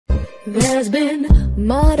There's been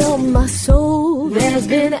mud on my soul, there's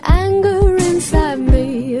been anger inside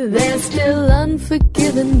me, there's still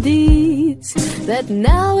unforgiven deeds that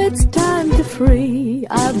now it's time to free.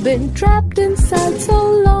 I've been trapped inside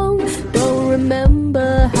so long, don't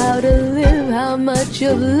remember how to live, how much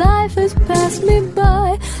of life has passed me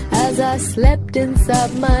by as I slept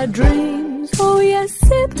inside my dreams. Oh yes,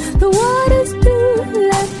 sip the waters too,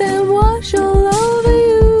 let them wash all over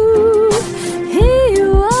you. Here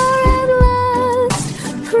you are at last,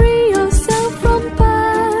 free yourself from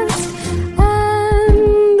past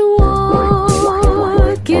and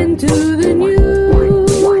walk into the new.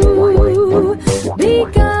 Be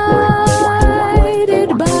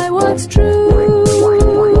guided by what's true,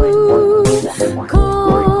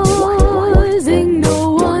 causing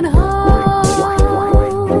no one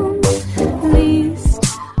harm, least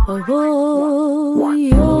of all.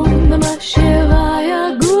 Om Namah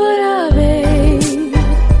Shivaya Gurave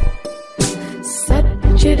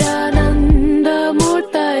Sat-Chit-Anand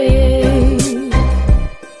Murtaye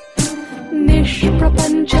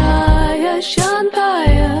Nishprapanchaya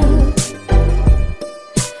Shantaya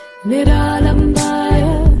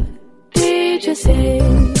Niralambaya Tejase.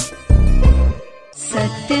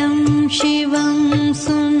 Satyam Shivam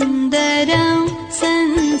Sundaram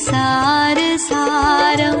Sansar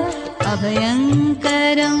Saram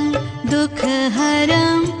Abhayankaram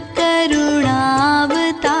Dukhaharam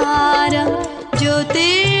Karunavataram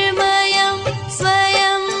Jyotirmayam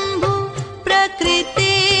Swayambhu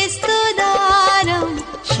Prakriti Studaram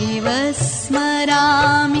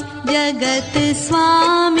Shivasmarami Jagat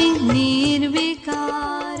Swami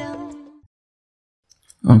Nirvikaram.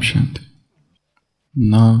 Om Shanti.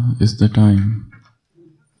 Now is the time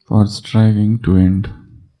for striving to end.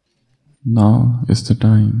 Now is the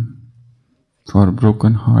time for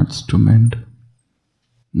broken hearts to mend.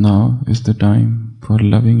 Now is the time for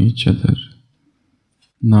loving each other.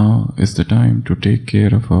 Now is the time to take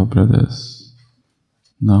care of our brothers.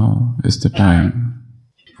 Now is the time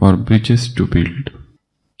for bridges to build.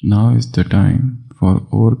 Now is the time for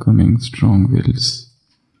overcoming strong wills.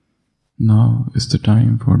 Now is the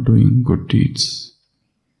time for doing good deeds.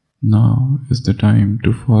 Now is the time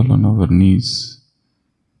to fall on our knees.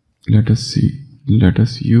 Let us see, let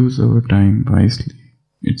us use our time wisely.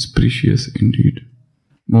 It's precious indeed.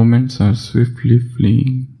 Moments are swiftly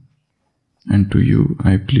fleeing, and to you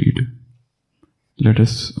I plead. Let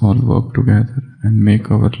us all work together and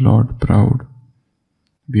make our Lord proud.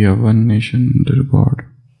 We are one nation under God.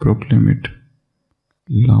 Proclaim it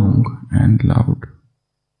long and loud.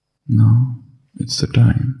 Now it's the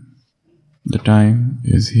time. The time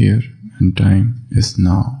is here and time is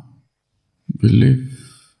now. We live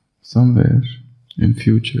somewhere in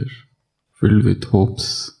future, filled with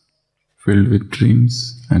hopes, filled with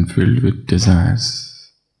dreams and filled with desires.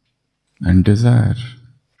 And desire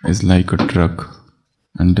is like a drug,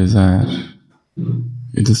 and desire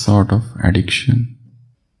is a sort of addiction.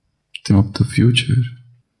 Of the future,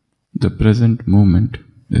 the present moment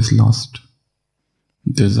is lost.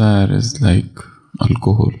 Desire is like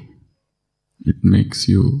alcohol. It makes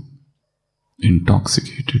you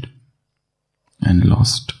intoxicated and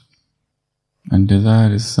lost. And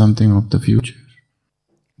desire is something of the future.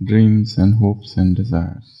 Dreams and hopes and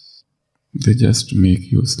desires, they just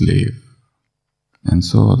make you a slave. And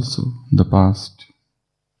so also the past,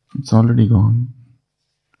 it's already gone.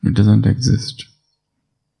 It doesn't exist.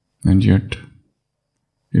 And yet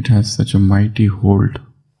it has such a mighty hold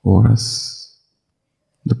over us.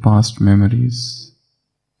 The past memories,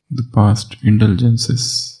 the past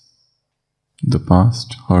indulgences, the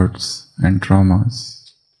past hurts and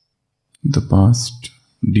traumas, the past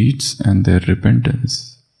deeds and their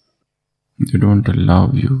repentance, they don't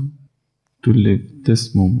allow you to live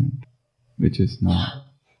this moment, which is now.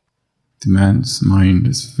 The man's mind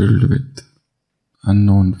is filled with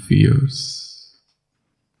unknown fears,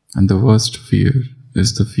 and the worst fear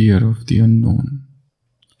is the fear of the unknown.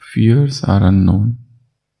 Fears are unknown,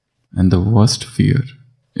 and the worst fear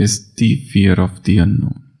is the fear of the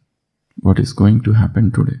unknown. What is going to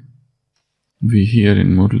happen today? We hear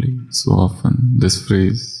in Murli so often this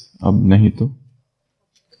phrase, Ab nahi to,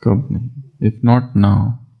 kab nahi. If not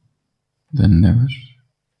now, then never.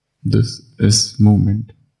 This is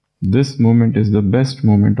moment. This moment is the best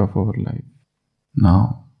moment of our life.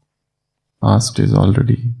 Now. Past is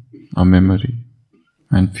already a memory,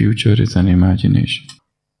 and future is an imagination.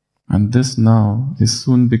 And this now is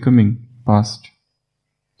soon becoming past.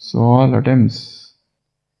 So all attempts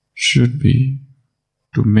should be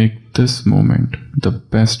to make this moment the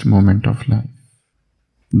best moment of life.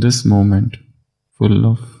 This moment full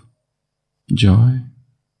of joy.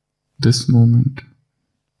 This moment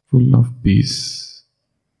full of peace.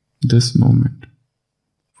 This moment,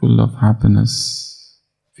 full of happiness,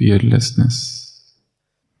 fearlessness.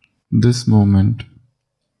 This moment,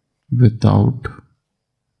 without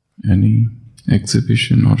any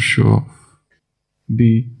exhibition or show off.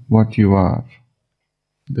 Be what you are,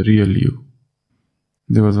 the real you.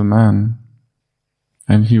 There was a man,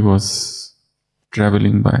 and he was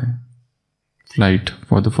traveling by flight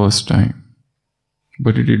for the first time.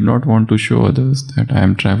 But he did not want to show others that I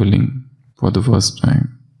am traveling for the first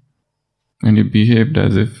time. And he behaved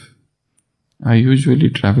as if I usually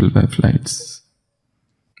travel by flights.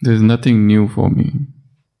 There is nothing new for me.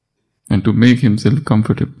 And to make himself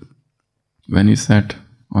comfortable, when he sat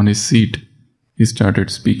on his seat, he started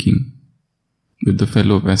speaking with the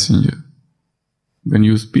fellow passenger. When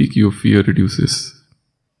you speak, your fear reduces.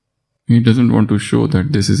 He doesn't want to show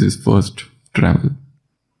that this is his first travel.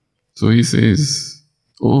 So he says,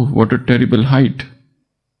 "Oh, what a terrible height.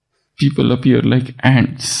 People appear like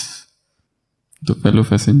ants." The fellow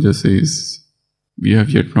passenger says, "We have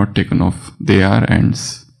yet not taken off. They are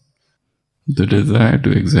ants." The desire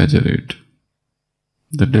to exaggerate,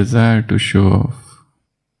 the desire to show off,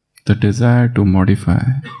 the desire to modify,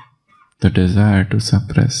 the desire to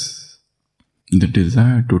suppress, the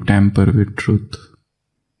desire to tamper with truth,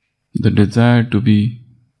 the desire to be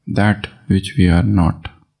that which we are not,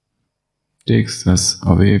 takes us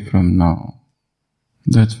away from now.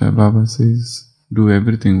 That's why Baba says, do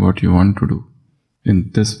everything what you want to do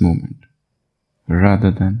in this moment,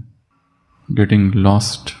 rather than getting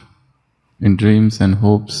lost in dreams and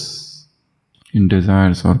hopes, in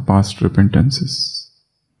desires or past repentances.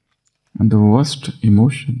 And the worst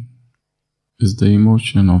emotion is the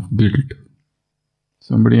emotion of guilt.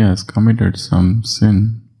 Somebody has committed some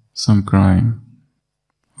sin, some crime,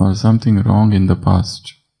 or something wrong in the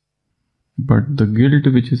past. But the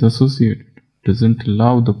guilt which is associated doesn't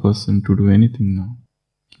allow the person to do anything now.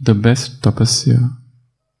 The best tapasya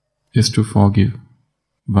is to forgive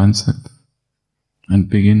oneself and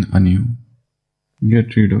begin anew.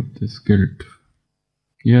 Get rid of this guilt.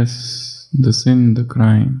 Yes, the sin, the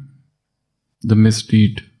crime, the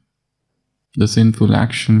misdeed, the sinful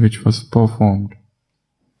action which was performed,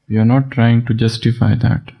 we are not trying to justify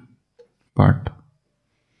that, but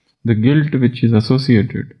the guilt which is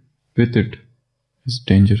associated with it is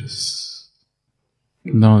dangerous.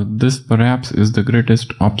 Now, this perhaps is the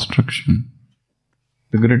greatest obstruction,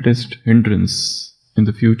 the greatest hindrance in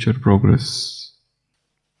the future progress.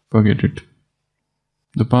 Forget it.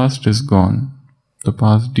 The past is gone. The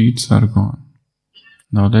past deeds are gone.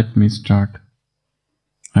 Now let me start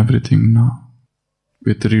everything now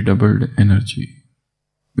with redoubled energy,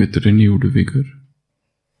 with renewed vigor.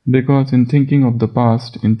 Because in thinking of the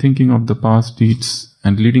past, in thinking of the past deeds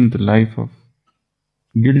and leading the life of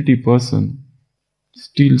guilty person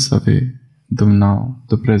steals away the now,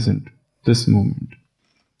 the present, this moment.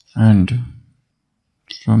 And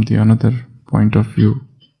from the another point of view,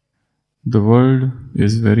 the world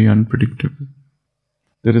is very unpredictable.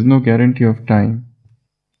 There is no guarantee of time.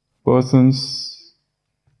 Persons,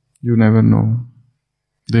 you never know.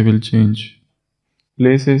 They will change.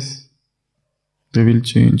 Places, they will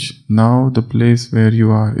change. Now the place where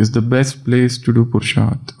you are is the best place to do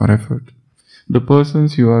purshat or effort. The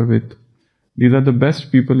persons you are with, these are the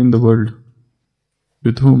best people in the world.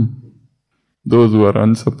 With whom? Those who are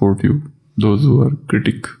unsupportive, those who are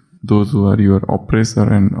critic, those who are your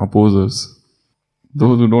oppressor and opposers,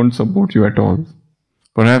 those who don't support you at all.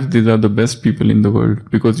 Perhaps these are the best people in the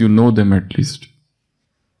world because you know them at least.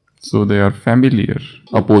 So they are familiar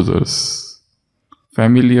opposers,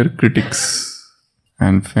 familiar critics,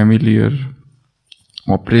 and familiar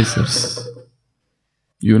oppressors.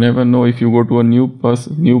 You never know if you go to a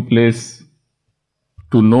new place.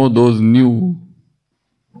 To know those new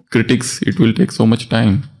critics, it will take so much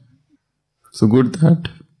time. So good that,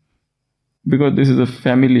 because this is a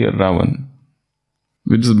familiar Ravan,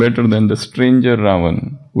 which is better than the stranger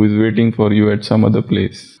Ravan who is waiting for you at some other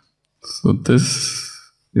place. So this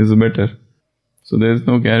is better. So there is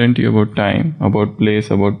no guarantee about time, about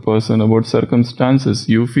place, about person, about circumstances.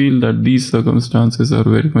 You feel that these circumstances are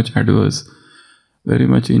very much adverse, very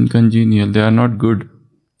much incongenial. They are not good.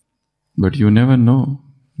 But you never know.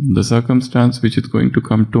 The circumstance which is going to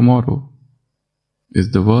come tomorrow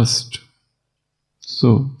is the worst.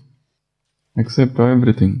 So, accept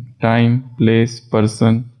everything. Time, place,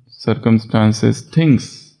 person, circumstances,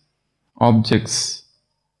 things, objects,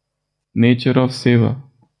 nature of seva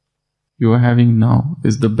you are having now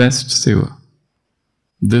is the best seva.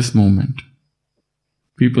 This moment.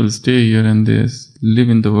 People stay here and they live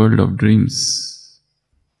in the world of dreams.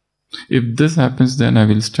 If this happens, then I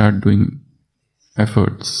will start doing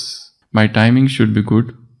efforts. My timing should be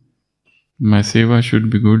good. My seva should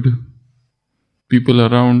be good. People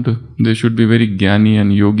around, they should be very jnani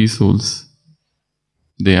and yogi souls.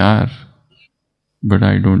 They are, but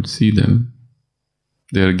I don't see them.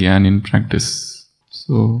 They are jnani in practice.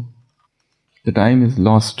 So, the time is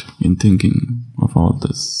lost in thinking of all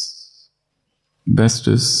this. Best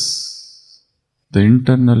is the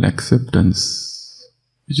internal acceptance,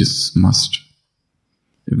 which is must.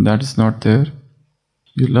 If that is not there,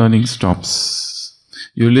 your learning stops.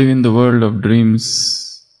 You live in the world of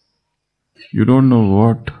dreams. You don't know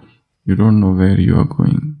what, you don't know where you are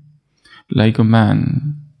going. Like a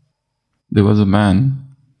man, there was a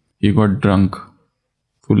man, he got drunk,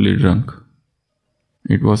 fully drunk.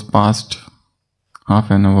 It was past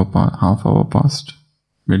half hour past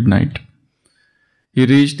midnight. He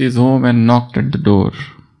reached his home and knocked at the door.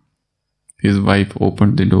 His wife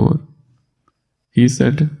opened the door. He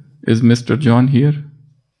said, "Is Mr. John here?"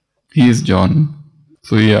 "He is John."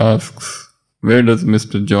 So he asks, "Where does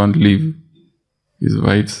Mr. John live?" His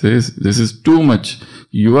wife says, "This is too much.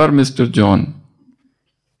 You are Mr. John."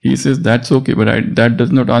 He says, "That's okay, but that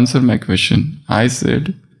does not answer my question. I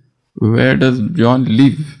said, where does John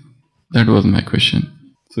live? That was my question.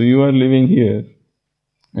 So you are living here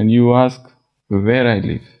and you ask where I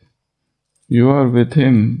live. You are with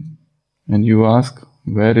him and you ask,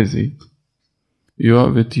 where is he? You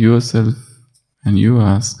are with yourself and you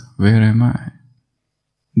ask, where am I?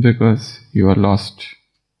 Because you are lost.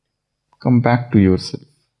 Come back to yourself.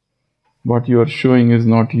 What you are showing is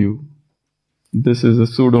not you. This is a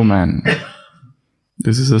pseudo man.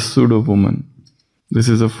 This is a pseudo woman. This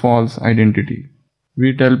is a false identity.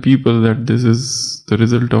 We tell people that this is the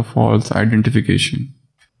result of false identification.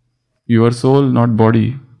 You are soul, not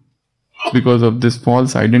body. Because of this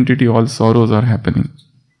false identity, all sorrows are happening.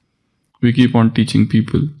 We keep on teaching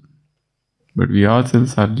people, but we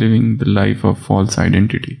ourselves are living the life of false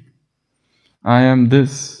identity. I am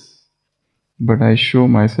this, but I show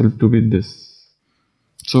myself to be this.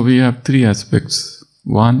 So we have three aspects.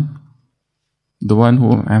 One, the one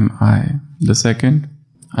who am I. The second,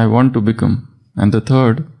 I want to become. And the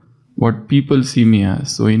third, what people see me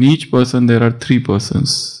as. So in each person there are three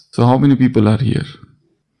persons. So how many people are here?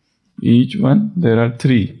 Each one, there are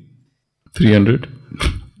 300.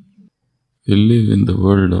 We live in the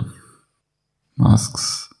world of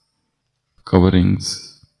masks,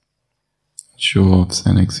 coverings, show-offs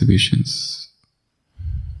and exhibitions.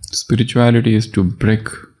 Spirituality is to break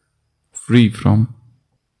free from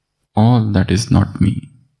all that is not me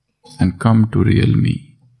and come to real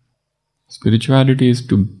me. Spirituality is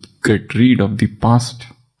to get rid of the past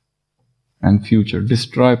and future,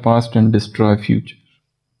 destroy past and destroy future.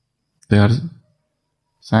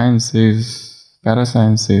 Science says,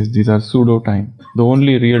 parascience says, these are pseudo-time. The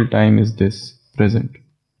only real time is this, present.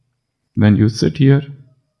 When you sit here,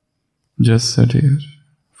 just sit here,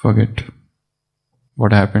 forget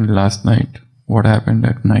what happened last night, what happened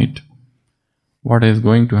at night, what is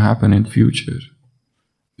going to happen in future.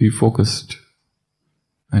 Be focused.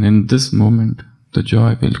 And in this moment, the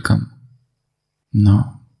joy will come.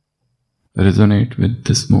 Now, resonate with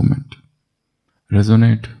this moment.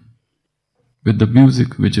 Resonate with the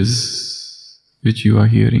music which you are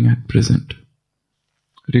hearing at present.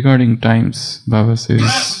 Regarding times, Baba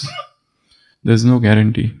says, there is no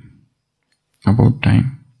guarantee about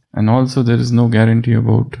time. And also there is no guarantee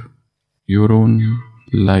about your own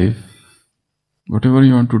life. Whatever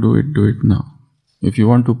you want to do it now. If you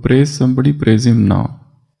want to praise somebody, praise him now.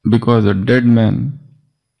 Because a dead man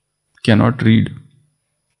cannot read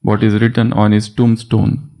what is written on his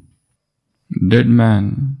tombstone. Dead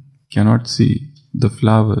man cannot see the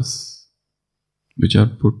flowers which are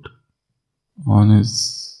put on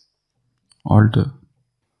his altar.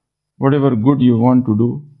 Whatever good you want to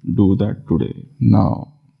do that today,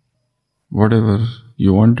 now. Whatever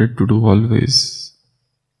you wanted to do always,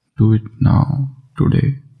 do it now,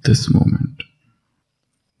 today, this moment.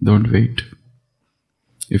 Don't wait.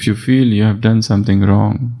 If you feel you have done something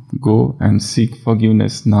wrong, go and seek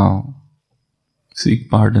forgiveness now. Seek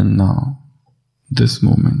pardon now, this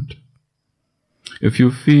moment. If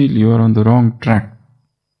you feel you are on the wrong track,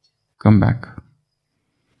 come back.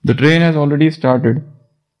 The train has already started,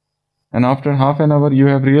 and after half an hour you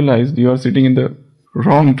have realized you are sitting in the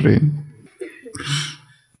wrong train.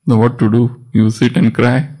 Now what to do? You sit and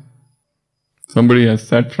cry. Somebody has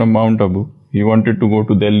sat from Mount Abu. He wanted to go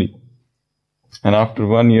to Delhi. And after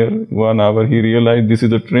 1 hour, he realized this is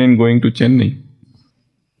the train going to Chennai.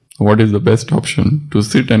 What is the best option? To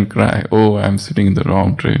sit and cry, oh, I am sitting in the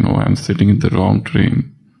wrong train, oh, I am sitting in the wrong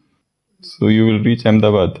train. So you will reach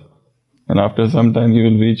Ahmedabad. And after some time, you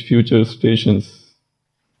will reach future stations.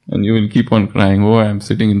 And you will keep on crying, oh, I am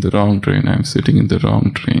sitting in the wrong train, I am sitting in the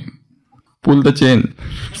wrong train. Pull the chain.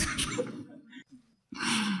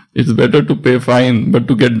 It's better to pay fine, but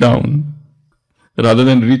to get down, rather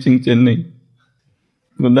than reaching Chennai.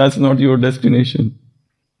 But that's not your destination.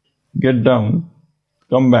 Get down,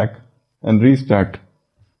 come back, and restart.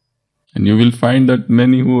 And you will find that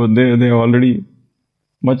many who are there, they are already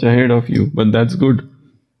much ahead of you, but that's good.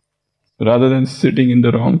 Rather than sitting in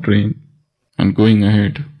the wrong train and going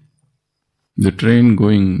ahead, the train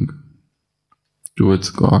going towards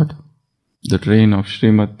God, the train of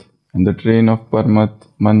Srimat and the train of Parmat,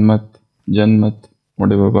 Manmat, Janmat,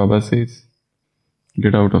 whatever Baba says,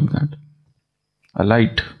 get out of that.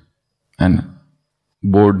 Alight and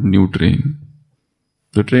board new train.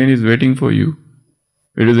 The train is waiting for you.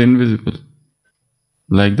 It is invisible.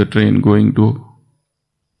 Like the train going to,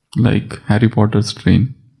 like Harry Potter's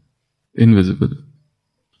train. Invisible.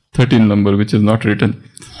 13 number which is not written.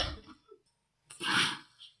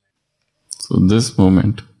 So this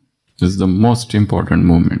moment is the most important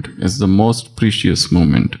moment, is the most precious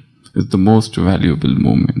moment, is the most valuable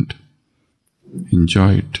moment.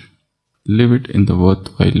 Enjoy it. Live it in the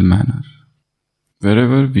worthwhile manner.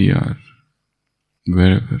 Wherever we are,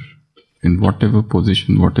 wherever, in whatever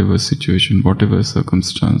position, whatever situation, whatever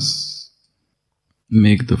circumstance,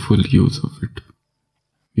 make the full use of it.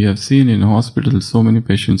 We have seen in hospitals so many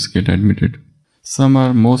patients get admitted. Some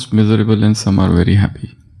are most miserable and some are very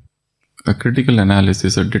happy. A critical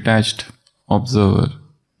analysis, a detached observer's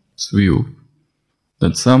view,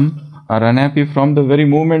 that some are unhappy from the very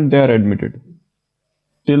moment they are admitted,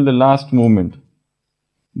 till the last moment.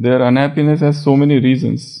 Their unhappiness has so many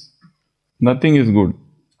reasons. Nothing is good.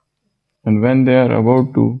 And when they are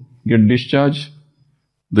about to get discharged,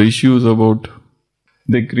 the issues about,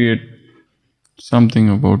 they create something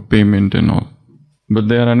about payment and all. But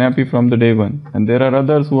they are unhappy from the day one. And there are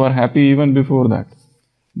others who are happy even before that.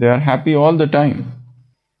 They are happy all the time.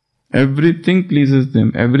 Everything pleases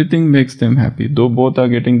them. Everything makes them happy, though both are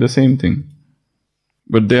getting the same thing.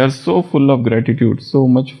 But they are so full of gratitude, so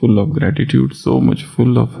much full of gratitude, so much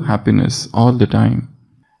full of happiness all the time.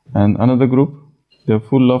 And another group, they are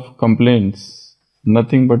full of complaints,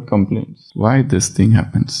 nothing but complaints. Why this thing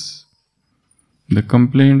happens? The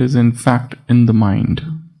complaint is in fact in the mind.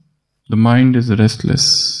 The mind is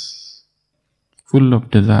restless, full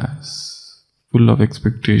of desires, full of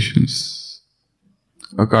expectations.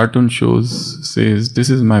 A cartoon says, this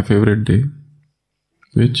is my favorite day.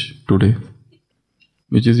 Which? Today.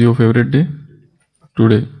 Which is your favorite day?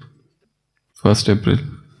 Today. 1st April.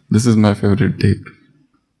 This is my favorite day.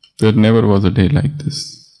 There never was a day like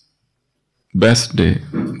this. Best day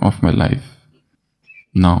of my life.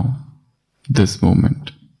 Now, this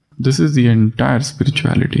moment. This is the entire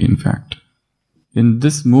spirituality, in fact. In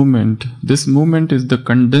this moment is the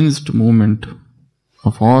condensed moment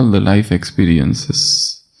of all the life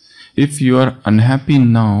experiences. If you are unhappy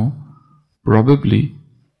now, probably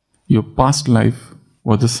your past life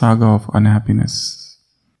was a saga of unhappiness.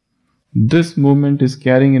 This moment is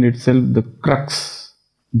carrying in itself the crux,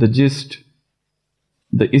 the gist,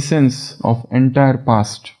 the essence of entire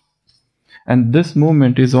past. And this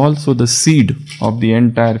moment is also the seed of the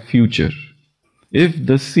entire future. If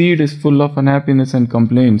the seed is full of unhappiness and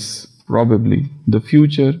complaints, probably the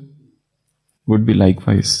future would be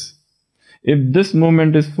likewise. If this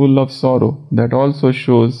moment is full of sorrow, that also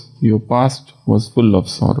shows your past was full of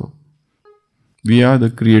sorrow. We are the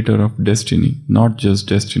creator of destiny, not just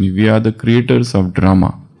destiny. We are the creators of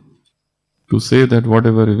drama. To say that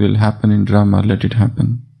whatever will happen in drama, let it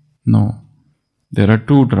happen. No. There are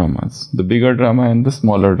two dramas, the bigger drama and the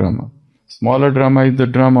smaller drama. Smaller drama is the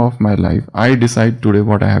drama of my life. I decide today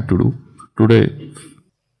what I have to do. Today,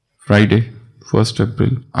 Friday, 1st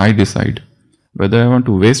April, I decide whether I want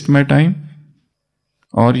to waste my time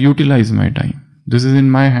or utilize my time. This is in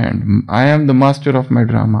my hand. I am the master of my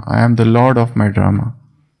drama. I am the lord of my drama.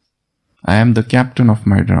 I am the captain of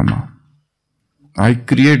my drama. I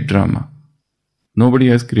create drama. Nobody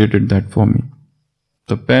has created that for me.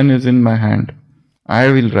 The pen is in my hand. I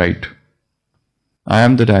will write. I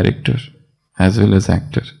am the director as well as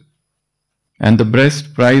actor. And the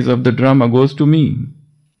best prize of the drama goes to me.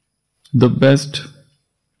 The best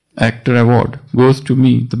actor award goes to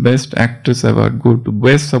me. The best actress award goes to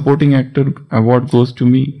best supporting actor award goes to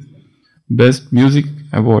me. Best music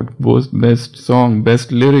award, best song,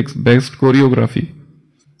 best lyrics, best choreography,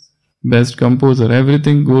 best composer,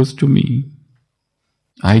 everything goes to me.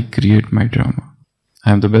 I create my drama.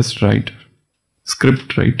 I am the best writer,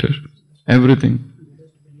 script writer, everything.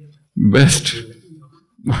 Best.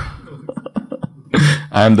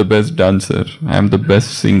 I am the best dancer. I am the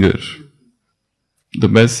best singer. The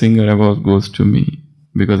best singer award goes to me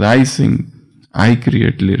because I sing, I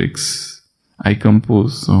create lyrics, I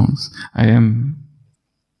compose songs. I am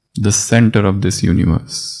the center of this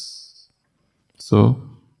universe. So,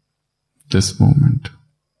 this moment,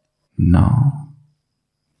 now.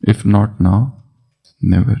 If not now,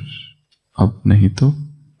 never. अब नहीं तो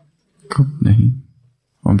कब नहीं.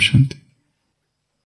 Om Shanti.